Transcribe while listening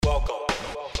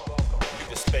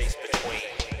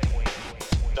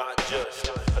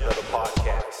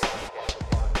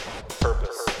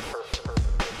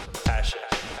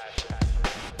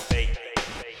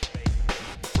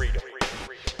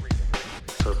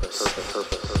Good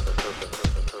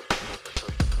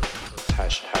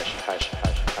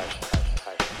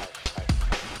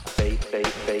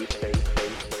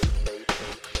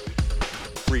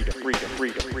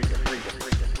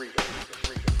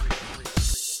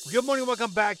morning,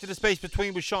 welcome back to The Space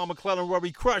Between with Sean McClellan, where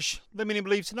we crush limiting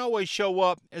beliefs and always show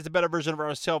up as a better version of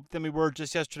ourselves than we were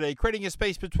just yesterday, creating a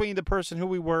space between the person who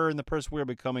we were and the person we are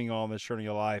becoming on this journey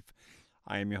of life.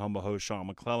 I am your humble host, Sean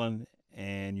McClellan,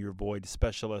 and your Void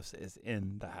Specialist is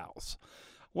in the house. I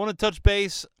want to touch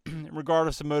base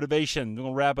regardless of motivation. We're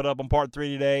going to wrap it up on part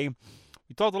 3 today.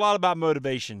 We talked a lot about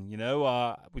motivation.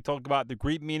 We talked about the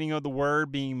Greek meaning of the word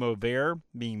being mover,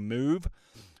 being move.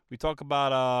 We talk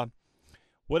about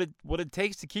what it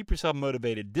takes to keep yourself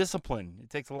motivated. Discipline. It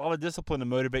takes a lot of discipline to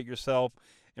motivate yourself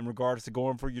in regards to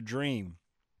going for your dream.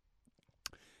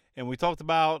 And we talked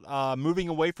about moving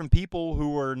away from people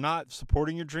who are not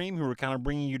supporting your dream, who are kind of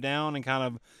bringing you down and kind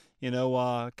of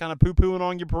poo-pooing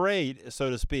on your parade, so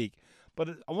to speak. But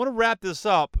I want to wrap this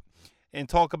up and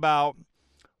talk about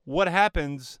what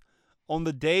happens on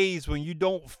the days when you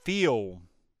don't feel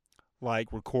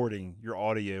like recording your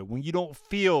audio, when you don't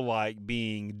feel like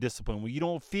being disciplined, when you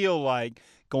don't feel like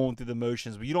going through the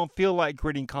motions, when you don't feel like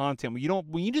creating content,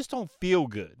 when you just don't feel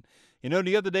good.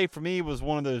 The other day for me was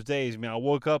one of those days. I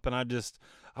woke up and I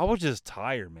was just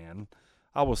tired, man.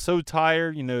 I was so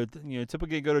tired.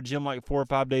 Typically I go to the gym like 4 or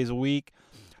 5 days a week.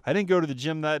 I didn't go to the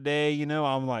gym that day.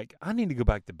 I'm like, I need to go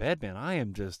back to bed, man. I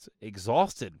am just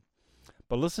exhausted.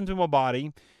 But listen to my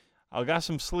body. I got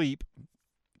some sleep.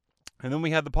 And then we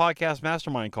had the podcast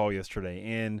mastermind call yesterday.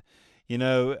 And,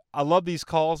 I love these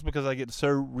calls because I get so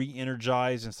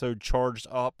re-energized and so charged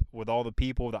up with all the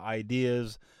people, the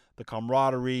ideas, the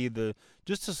camaraderie,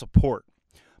 just the support.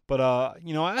 But, I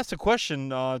asked a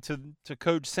question to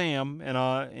Coach Sam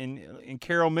and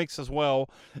Carol Mix as well.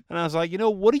 And I was like,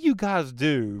 what do you guys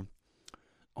do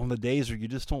on the days where you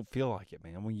just don't feel like it,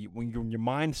 man? When your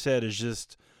mindset is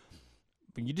just...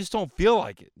 When you just don't feel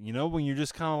like it, when you're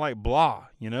just kind of like blah,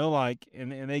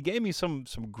 and they gave me some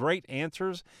great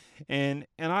answers, and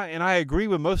I agree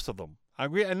with most of them. I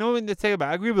agree. I know what to tell you about.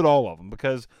 I agree with all of them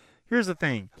because here's the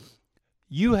thing: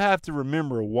 you have to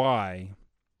remember why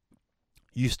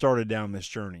you started down this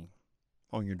journey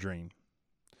on your dream.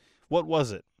 What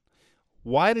was it?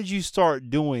 Why did you start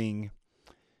doing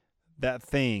that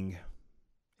thing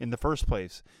in the first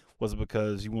place? Was it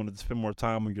because you wanted to spend more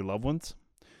time with your loved ones?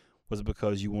 Was it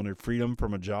because you wanted freedom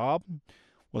from a job?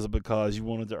 Was it because you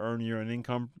wanted to earn your own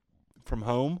income from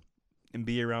home and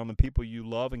be around the people you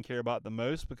love and care about the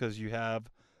most because you have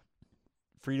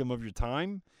freedom of your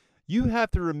time? You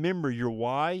have to remember your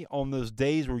why on those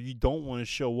days where you don't want to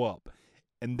show up.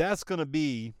 And that's going to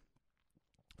be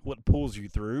what pulls you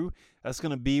through. That's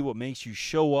going to be what makes you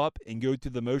show up and go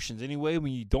through the motions anyway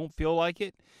when you don't feel like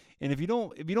it. And if you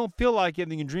don't feel like it,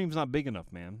 then your dream's not big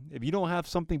enough, man. If you don't have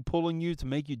something pulling you to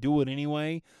make you do it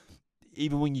anyway,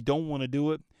 even when you don't want to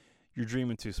do it, you're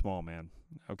dreaming too small, man.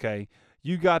 Okay?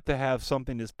 You got to have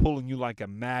something that's pulling you like a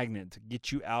magnet to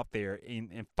get you out there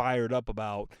and fired up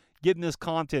about getting this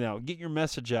content out, getting your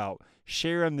message out,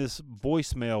 sharing this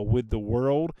voicemail with the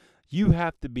world. You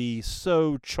have to be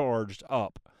so charged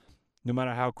up, no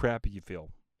matter how crappy you feel,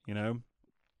 I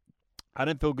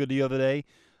didn't feel good the other day.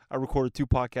 I recorded 2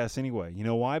 podcasts anyway. You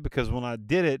know why? Because when I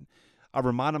did it, I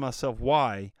reminded myself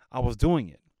why I was doing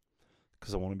it.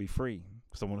 Because I want to be free.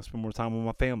 Because I want to spend more time with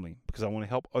my family. Because I want to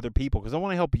help other people. Because I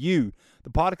want to help you, the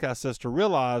podcast listener, to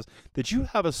realize that you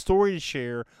have a story to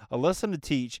share, a lesson to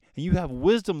teach, and you have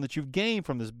wisdom that you've gained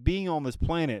from this being on this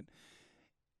planet.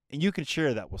 And you can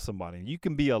share that with somebody. You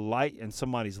can be a light in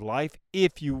somebody's life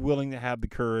if you're willing to have the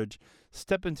courage,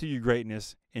 step into your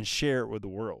greatness, and share it with the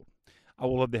world. I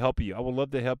would love to help you. I would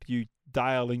love to help you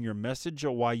dial in your message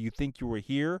or why you think you were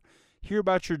here, hear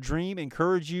about your dream,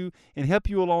 encourage you, and help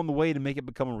you along the way to make it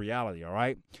become a reality, all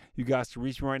right? You guys can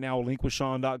reach me right now at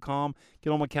linkwithsean.com. Get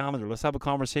on my calendar. Let's have a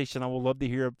conversation. I would love to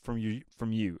hear from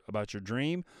you about your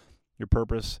dream, your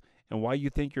purpose, and why you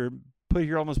think you're put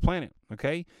here on this planet,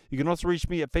 okay? You can also reach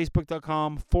me at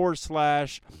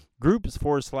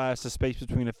facebook.com/groups/The Space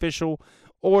Between Official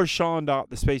or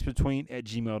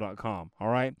Sean.thespacebetween@gmail.com, all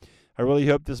right? I really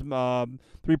hope this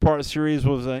 3-part series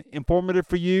was informative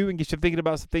for you and gets you thinking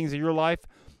about some things in your life.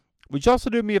 Would you also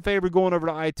do me a favor going over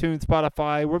to iTunes,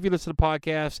 Spotify, wherever you listen to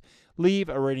podcasts, leave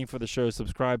a rating for the show,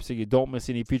 subscribe so you don't miss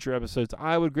any future episodes.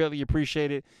 I would greatly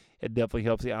appreciate it. It definitely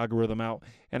helps the algorithm out.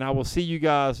 And I will see you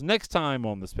guys next time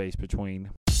on The Space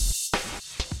Between.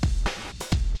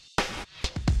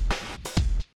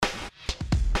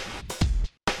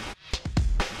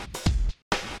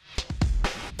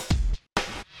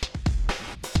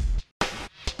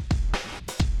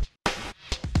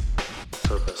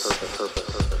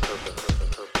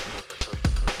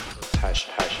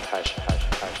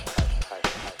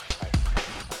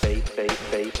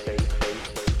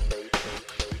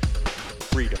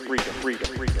 Freedom, freedom, freedom,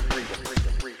 freedom.